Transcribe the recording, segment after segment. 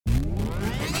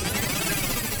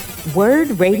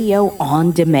Word Radio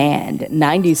on Demand,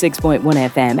 96.1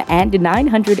 FM and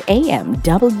 900 AM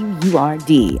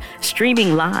WURD.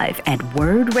 Streaming live at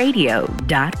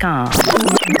wordradio.com.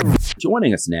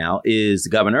 Joining us now is the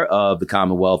governor of the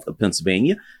Commonwealth of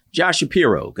Pennsylvania, Josh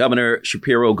Shapiro. Governor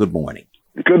Shapiro, good morning.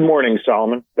 Good morning,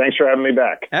 Solomon. Thanks for having me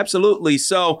back. Absolutely.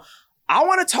 So I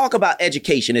want to talk about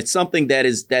education. It's something that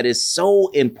is so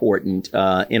important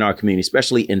in our community,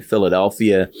 especially in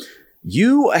Philadelphia.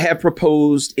 You have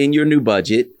proposed in your new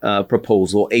budget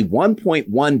proposal a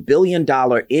 $1.1 billion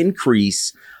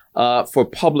increase for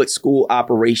public school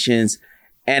operations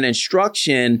and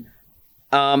instruction.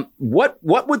 What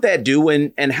would that do,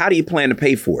 and how do you plan to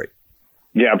pay for it?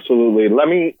 Yeah, absolutely. Let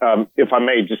me, if I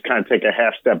may, just kind of take a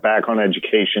half step back on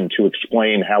education to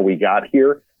explain how we got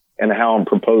here and how I'm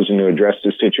proposing to address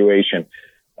the situation.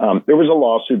 There was a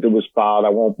lawsuit that was filed. I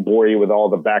won't bore you with all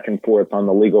the back and forth on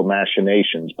the legal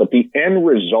machinations, but the end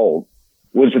result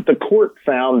was that the court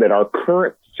found that our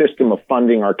current system of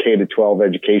funding our K-12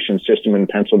 education system in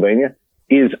Pennsylvania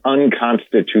is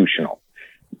unconstitutional.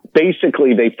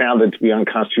 Basically, they found it to be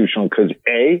unconstitutional because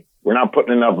A, we're not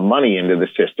putting enough money into the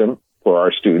system for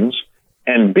our students,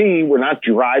 and B, we're not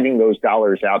driving those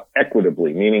dollars out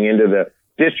equitably, meaning into the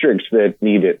districts that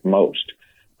need it most.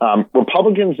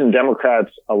 Republicans and Democrats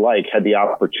alike had the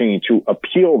opportunity to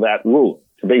appeal that ruling,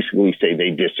 to basically say they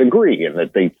disagree and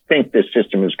that they think this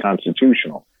system is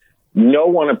constitutional. No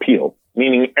one appealed,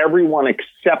 meaning everyone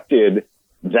accepted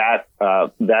that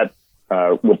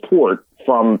report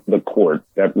from the court,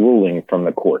 that ruling from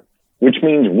the court, which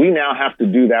means we now have to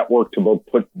do that work to both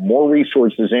put more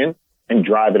resources in and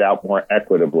drive it out more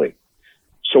equitably.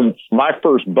 So my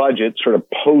first budget, sort of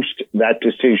post that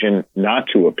decision not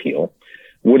to appeal,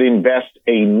 would invest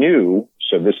a new,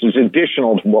 so this is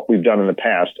additional to what we've done in the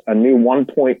past, a new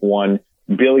 $1.1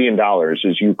 billion,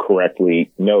 as you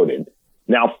correctly noted.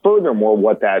 Now, furthermore,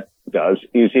 what that does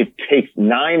is it takes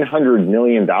 $900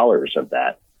 million of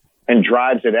that and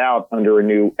drives it out under a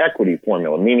new equity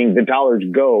formula, meaning the dollars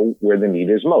go where the need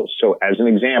is most. So as an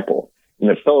example, in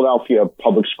the Philadelphia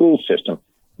public school system,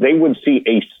 they would see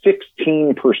a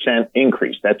 16%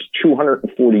 increase. That's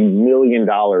 $240 million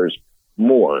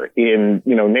more. In,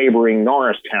 neighboring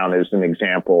Norristown, as an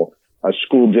example, a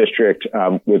school district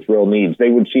with real needs, they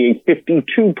would see a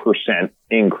 52%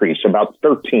 increase, about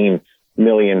 $13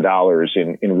 million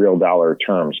in real dollar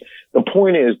terms. The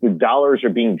point is the dollars are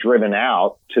being driven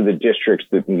out to the districts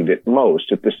that need it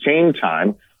most. At the same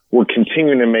time, we're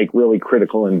continuing to make really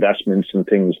critical investments in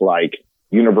things like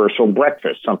universal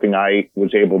breakfast, something I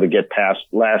was able to get past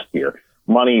last year,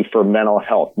 money for mental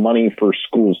health, money for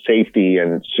school safety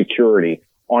and security,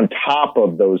 on top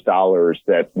of those dollars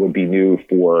that would be new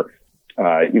for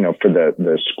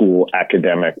the school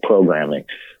academic programming.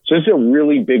 So this is a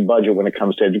really big budget when it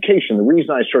comes to education. The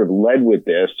reason I sort of led with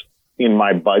this in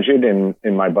my budget and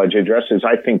in my budget address is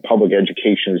I think public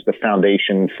education is the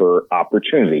foundation for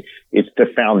opportunity. It's the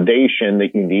foundation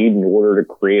that you need in order to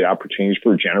create opportunities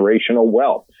for generational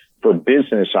wealth, for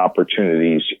business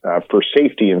opportunities, for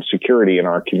safety and security in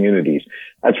our communities.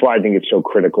 That's why I think it's so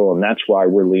critical, and that's why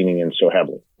we're leaning in so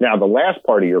heavily. Now, the last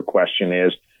part of your question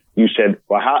is, you said,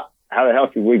 well, how the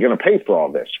hell are we going to pay for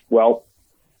all this? Well,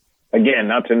 again,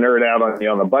 not to nerd out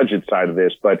on the budget side of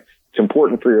this, but it's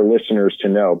important for your listeners to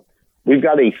know we've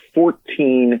got a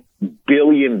 $14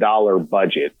 billion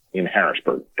budget in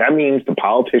Harrisburg. That means the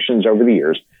politicians over the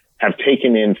years have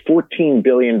taken in $14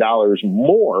 billion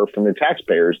more from the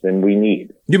taxpayers than we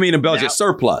need. You mean a budget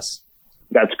surplus?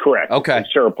 That's correct. Okay.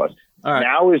 Surplus. All right.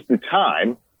 Now is the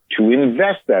time to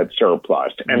invest that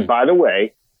surplus. And by the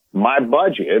way, my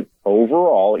budget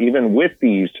overall, even with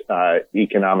these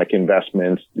economic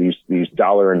investments, these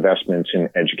dollar investments in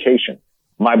education,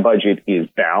 my budget is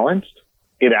balanced.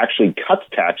 It actually cuts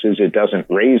taxes. It doesn't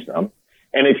raise them.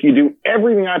 And if you do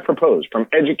everything I propose, from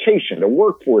education to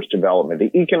workforce development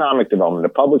to economic development to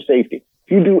public safety,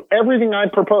 if you do everything I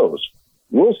propose,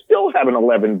 we'll still have an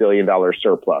 $11 billion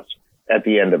surplus at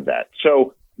the end of that.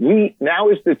 So now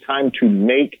is the time to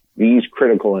make these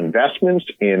critical investments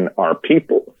in our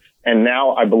people. And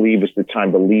now I believe is the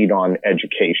time to lead on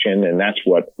education. And that's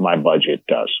what my budget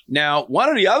does. Now, one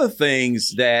of the other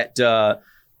things that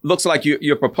looks like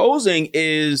you're proposing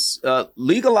is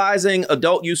legalizing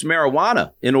adult use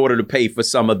marijuana in order to pay for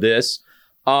some of this.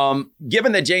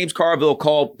 Given that James Carville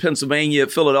called Pennsylvania,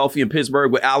 Philadelphia, and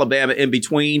Pittsburgh with Alabama in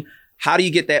between, how do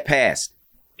you get that passed?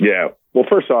 Yeah. Well,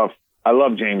 first off, I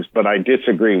love James, but I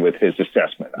disagree with his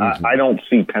assessment. Mm-hmm. I don't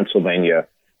see Pennsylvania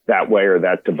that way or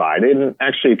that divided. And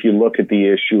actually, if you look at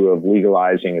the issue of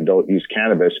legalizing adult use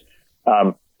cannabis,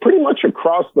 pretty much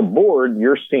across the board,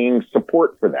 you're seeing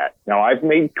support for that. Now, I've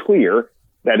made clear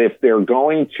that if they're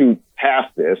going to pass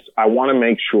this, I want to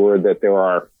make sure that there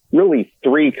are really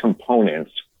three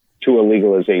components to a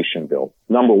legalization bill.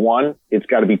 Number one, it's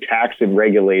got to be taxed and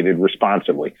regulated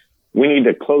responsibly. We need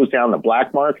to close down the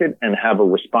black market and have a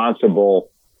responsible,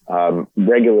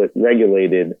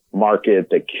 regulated market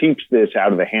that keeps this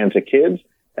out of the hands of kids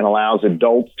and allows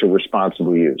adults to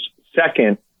responsibly use.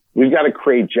 Second, we've got to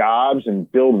create jobs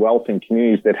and build wealth in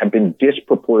communities that have been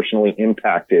disproportionately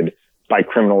impacted by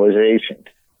criminalization.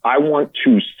 I want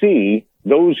to see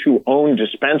those who own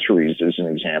dispensaries, as an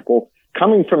example,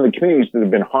 coming from the communities that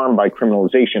have been harmed by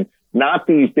criminalization, not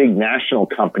these big national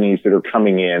companies that are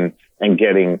coming in and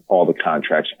getting all the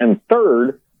contracts. And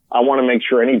third, I want to make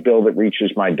sure any bill that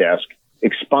reaches my desk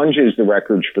expunges the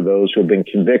records for those who have been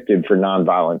convicted for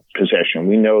nonviolent possession.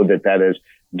 We know that that has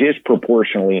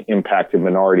disproportionately impacted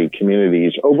minority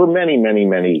communities over many, many,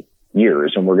 many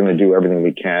years, and we're going to do everything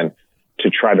we can to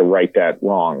try to right that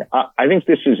wrong. I think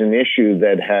this is an issue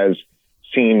that has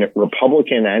seen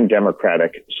Republican and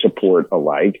Democratic support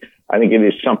alike. I think it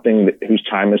is something whose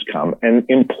time has come. And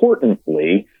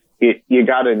importantly, you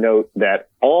got to note that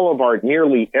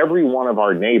nearly every one of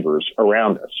our neighbors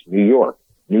around us, New York,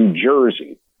 New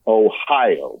Jersey,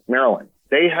 Ohio, Maryland,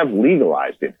 they have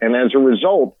legalized it. And as a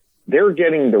result, they're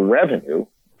getting the revenue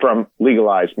from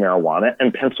legalized marijuana,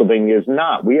 and Pennsylvania is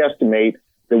not. We estimate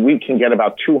that we can get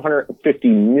about $250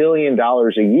 million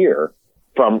a year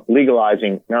from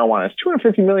legalizing marijuana. It's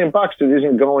 $250 million that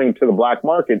isn't going to the black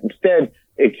market. Instead,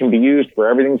 it can be used for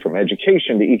everything from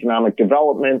education to economic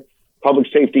development, public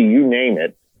safety, you name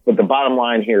it. But the bottom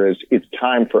line here is it's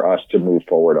time for us to move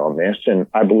forward on this. And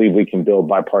I believe we can build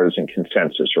bipartisan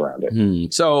consensus around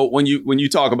it. So when you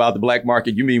talk about the black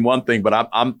market, you mean one thing, but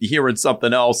I'm hearing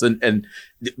something else. And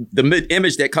the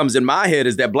image that comes in my head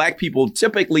is that black people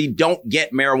typically don't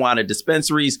get marijuana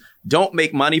dispensaries, don't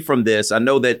make money from this. I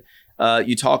know that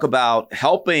you talk about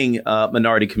helping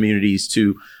minority communities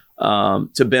to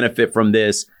benefit from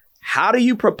this. How do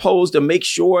you propose to make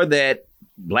sure that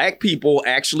black people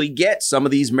actually get some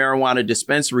of these marijuana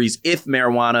dispensaries if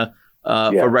marijuana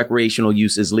for recreational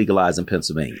use is legalized in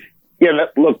Pennsylvania? Yeah,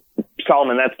 look,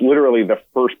 Solomon, that's literally the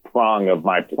first prong of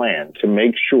my plan, to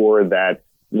make sure that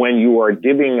when you are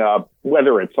divvying up,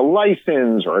 whether it's a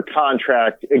license or a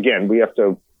contract, again, we have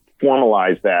to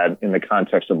formalize that in the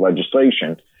context of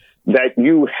legislation, that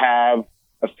you have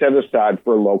a set aside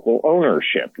for local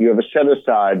ownership. You have a set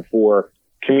aside for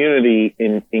community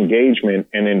engagement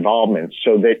and involvement,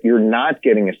 so that you're not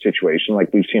getting a situation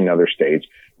like we've seen in other states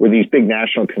where these big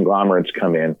national conglomerates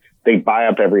come in, they buy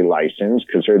up every license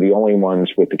because they're the only ones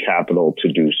with the capital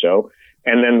to do so,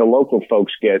 and then the local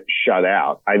folks get shut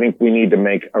out. I think we need to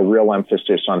make a real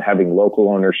emphasis on having local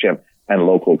ownership and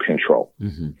local control.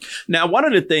 Now, one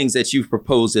of the things that you've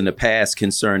proposed in the past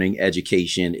concerning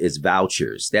education is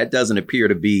vouchers. That doesn't appear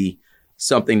to be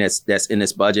something that's in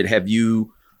this budget. Have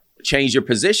you changed your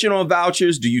position on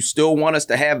vouchers? Do you still want us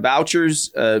to have vouchers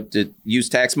to use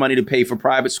tax money to pay for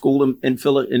private school in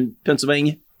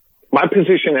Pennsylvania? My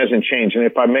position hasn't changed. And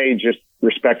if I may just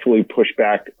respectfully push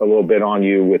back a little bit on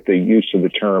you with the use of the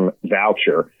term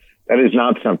voucher, that is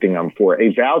not something I'm for.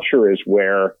 A voucher is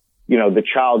where, the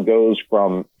child goes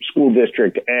from school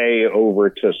district A over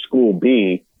to school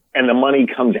B, and the money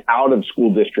comes out of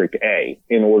school district A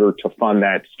in order to fund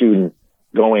that student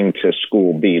going to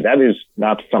school B. That is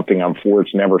not something I'm for.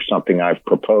 It's never something I've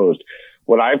proposed.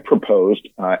 What I've proposed,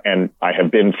 and I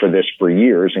have been for this for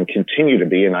years and continue to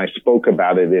be, and I spoke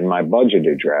about it in my budget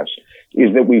address,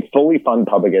 is that we fully fund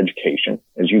public education.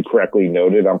 As you correctly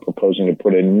noted, I'm proposing to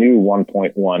put a new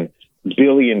 $1.1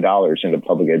 billion into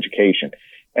public education,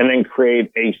 and then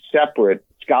create a separate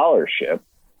scholarship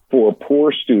for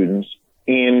poor students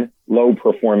in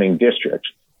low-performing districts.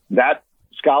 That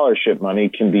scholarship money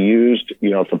can be used,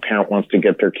 if a parent wants to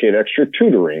get their kid extra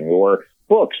tutoring or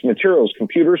books, materials,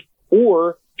 computers,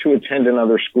 or to attend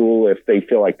another school if they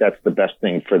feel like that's the best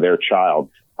thing for their child.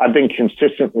 I've been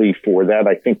consistently for that.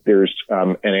 I think there's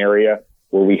an area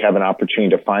where we have an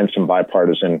opportunity to find some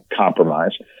bipartisan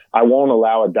compromise. I won't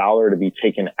allow a dollar to be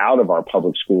taken out of our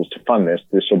public schools to fund this.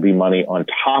 This will be money on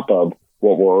top of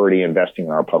what we're already investing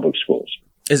in our public schools.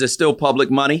 Is it still public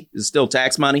money? Is it still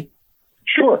tax money?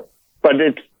 Sure. But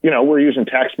it's, we're using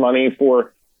tax money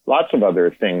for lots of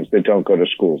other things that don't go to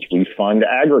schools. We fund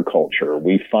agriculture.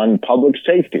 We fund public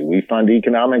safety. We fund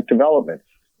economic development.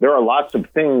 There are lots of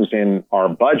things in our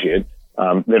budget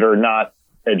that are not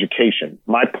education.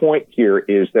 My point here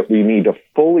is that we need to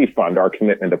fully fund our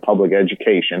commitment to public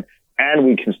education, and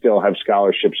we can still have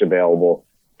scholarships available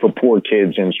for poor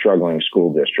kids in struggling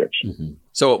school districts.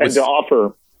 So and to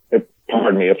offer,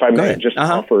 pardon me, if I may just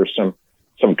offer some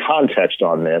some context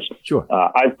on this, sure.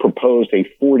 I've proposed a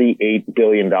 $48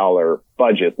 billion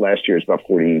budget. Last year is about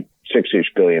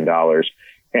 $46-ish billion.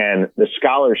 And the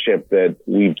scholarship that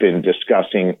we've been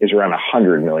discussing is around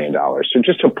 $100 million. So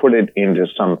just to put it into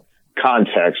some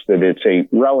context, that it's a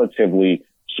relatively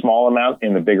small amount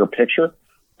in the bigger picture.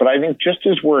 But I think just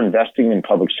as we're investing in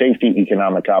public safety,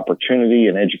 economic opportunity,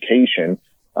 and education,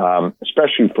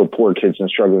 especially for poor kids in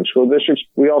struggling school districts,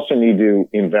 we also need to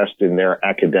invest in their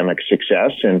academic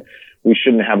success. And we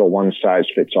shouldn't have a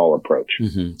one-size-fits-all approach.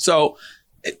 Mm-hmm. So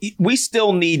we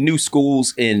still need new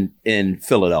schools in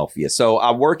Philadelphia. So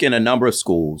I work in a number of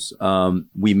schools.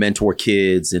 We mentor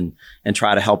kids and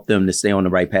try to help them to stay on the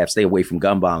right path, stay away from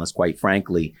gun violence, quite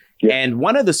frankly. Yeah. And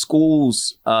one of the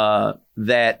schools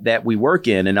that we work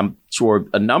in, and I'm sure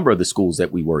a number of the schools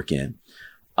that we work in,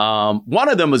 one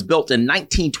of them was built in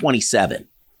 1927.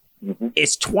 Mm-hmm.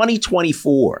 It's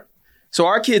 2024. So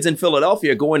our kids in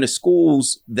Philadelphia are going to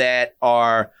schools that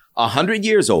are 100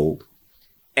 years old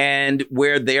and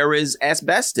where there is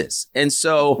asbestos. And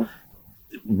so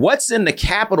what's in the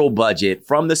capital budget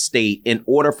from the state in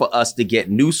order for us to get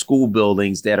new school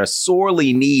buildings that are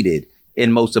sorely needed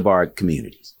in most of our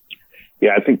communities?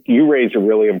 Yeah, I think you raise a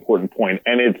really important point,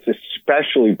 and it's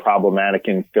especially problematic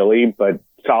in Philly. But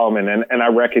Solomon, and I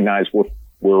recognize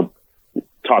we're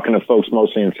talking to folks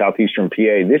mostly in southeastern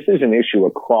PA. This is an issue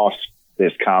across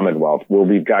this Commonwealth where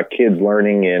we've got kids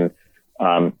learning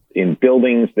in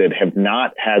buildings that have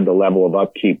not had the level of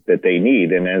upkeep that they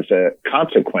need. And as a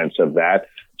consequence of that,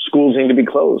 schools need to be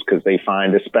closed because they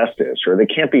find asbestos, or they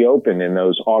can't be open in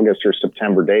those August or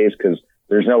September days because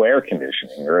there's no air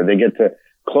conditioning, or they get to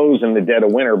close in the dead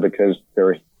of winter because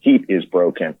their heat is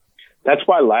broken. That's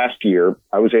why last year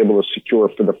I was able to secure,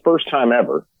 for the first time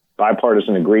ever,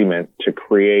 bipartisan agreement to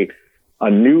create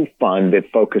a new fund that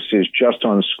focuses just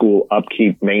on school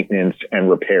upkeep, maintenance, and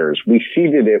repairs. We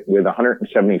seeded it with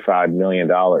 $175 million.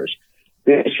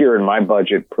 This year in my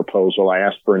budget proposal, I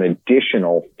asked for an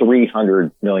additional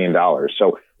 $300 million.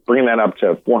 So bringing that up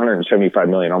to $475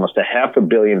 million, almost a $500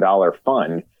 million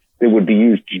fund that would be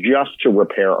used just to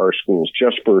repair our schools,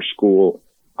 just for school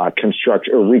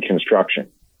construction or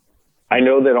reconstruction. I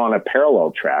know that on a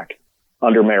parallel track,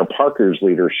 under Mayor Parker's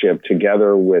leadership,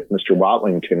 together with Mr.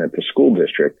 Watlington at the school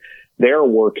district, they're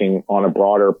working on a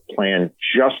broader plan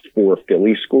just for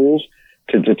Philly schools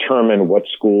to determine what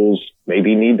schools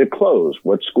maybe need to close,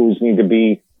 what schools need to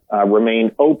be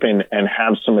remain open and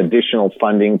have some additional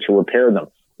funding to repair them,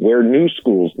 where new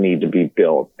schools need to be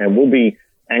built. And we'll be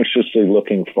anxiously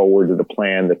looking forward to the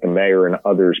plan that the mayor and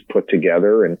others put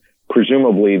together. And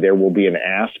presumably there will be an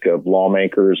ask of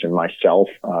lawmakers and myself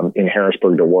in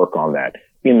Harrisburg to work on that.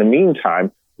 In the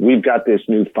meantime, we've got this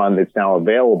new fund that's now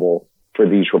available for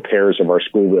these repairs of our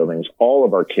school buildings. All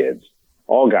of our kids,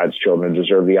 all God's children,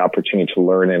 deserve the opportunity to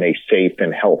learn in a safe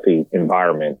and healthy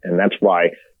environment. And that's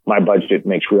why my budget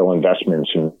makes real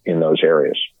investments in those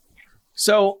areas.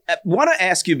 So I want to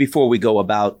ask you before we go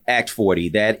about Act 40.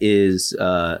 That is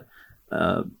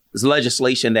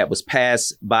legislation that was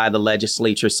passed by the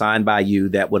legislature, signed by you,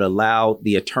 that would allow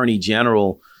the attorney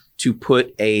general to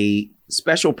put a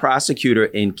special prosecutor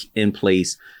in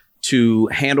place to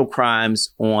handle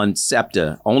crimes on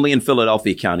SEPTA, only in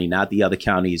Philadelphia County, not the other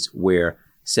counties where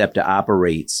SEPTA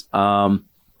operates. A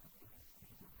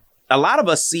lot of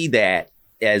us see that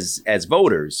as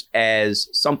voters as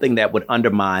something that would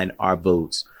undermine our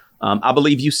votes. I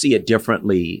believe you see it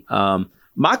differently.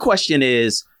 My question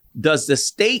is, does the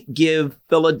state give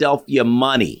Philadelphia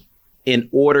money in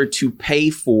order to pay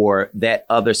for that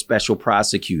other special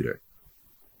prosecutor?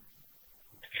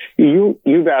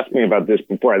 You've asked me about this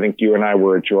before. I think you and I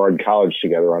were at Girard College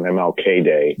together on MLK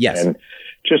Day. Yes. And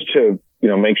just to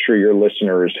make sure your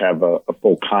listeners have a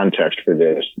full context for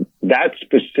this, that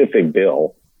specific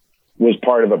bill was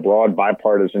part of a broad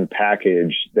bipartisan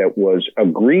package that was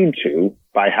agreed to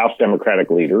by House Democratic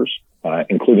leaders,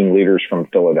 including leaders from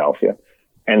Philadelphia,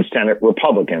 and Senate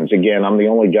Republicans. Again, I'm the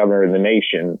only governor in the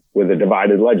nation with a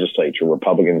divided legislature.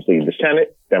 Republicans lead the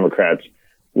Senate, Democrats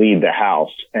lead the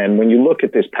House. And when you look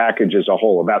at this package as a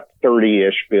whole, about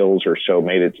 30-ish bills or so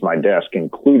made it to my desk,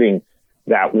 including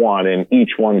that one, and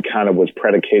each one kind of was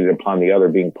predicated upon the other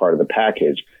being part of the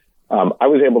package. I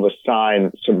was able to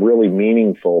sign some really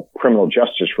meaningful criminal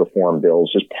justice reform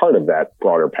bills as part of that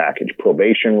broader package.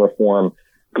 Probation reform,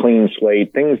 clean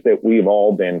slate, things that we've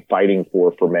all been fighting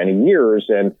for many years.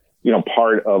 And,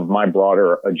 part of my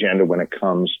broader agenda when it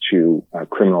comes to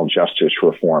criminal justice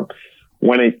reform.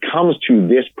 When it comes to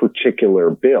this particular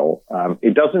bill,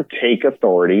 it doesn't take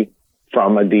authority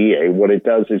from a DA. What it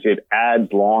does is it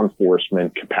adds law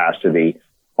enforcement capacity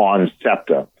on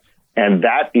SEPTA. And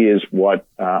that is what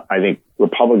I think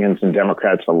Republicans and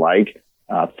Democrats alike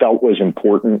felt was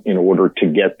important in order to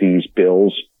get these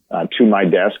bills to my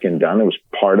desk and done. It was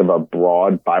part of a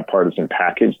broad bipartisan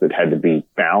package that had to be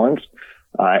balanced.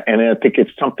 And I think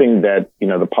it's something that,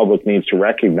 the public needs to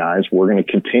recognize. We're going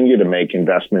to continue to make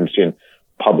investments in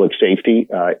public safety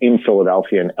in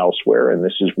Philadelphia and elsewhere. And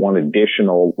this is one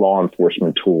additional law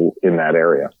enforcement tool in that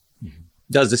area.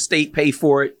 Does the state pay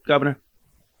for it, Governor?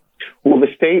 Well,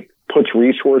 the state puts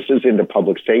resources into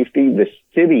public safety. The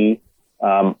city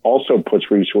also puts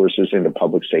resources into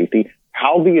public safety.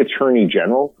 How the Attorney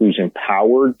General, who's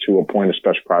empowered to appoint a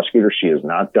special prosecutor, she has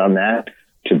not done that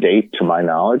to date, to my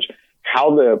knowledge.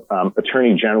 How the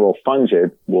Attorney General funds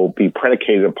it will be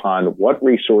predicated upon what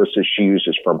resources she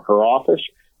uses from her office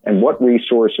and what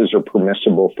resources are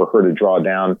permissible for her to draw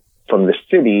down from the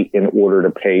city in order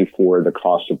to pay for the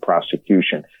cost of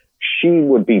prosecution. She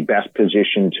would be best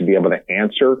positioned to be able to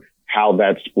answer how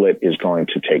that split is going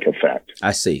to take effect.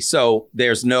 I see. So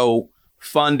there's no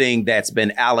funding that's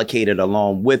been allocated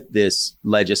along with this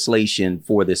legislation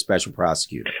for this special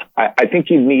prosecutor. I think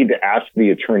you need to ask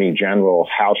the Attorney General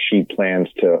how she plans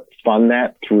to fund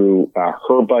that through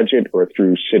her budget or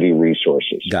through city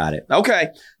resources. Got it. Okay.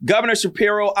 Governor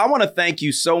Shapiro, I want to thank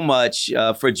you so much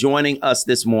for joining us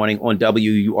this morning on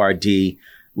WURD.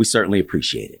 We certainly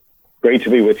appreciate it. Great to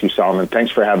be with you, Solomon.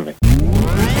 Thanks for having me.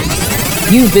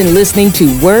 You've been listening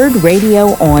to Word Radio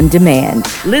On Demand.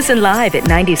 Listen live at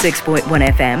 96.1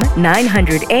 FM,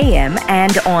 900 AM,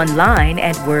 and online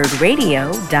at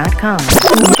wordradio.com.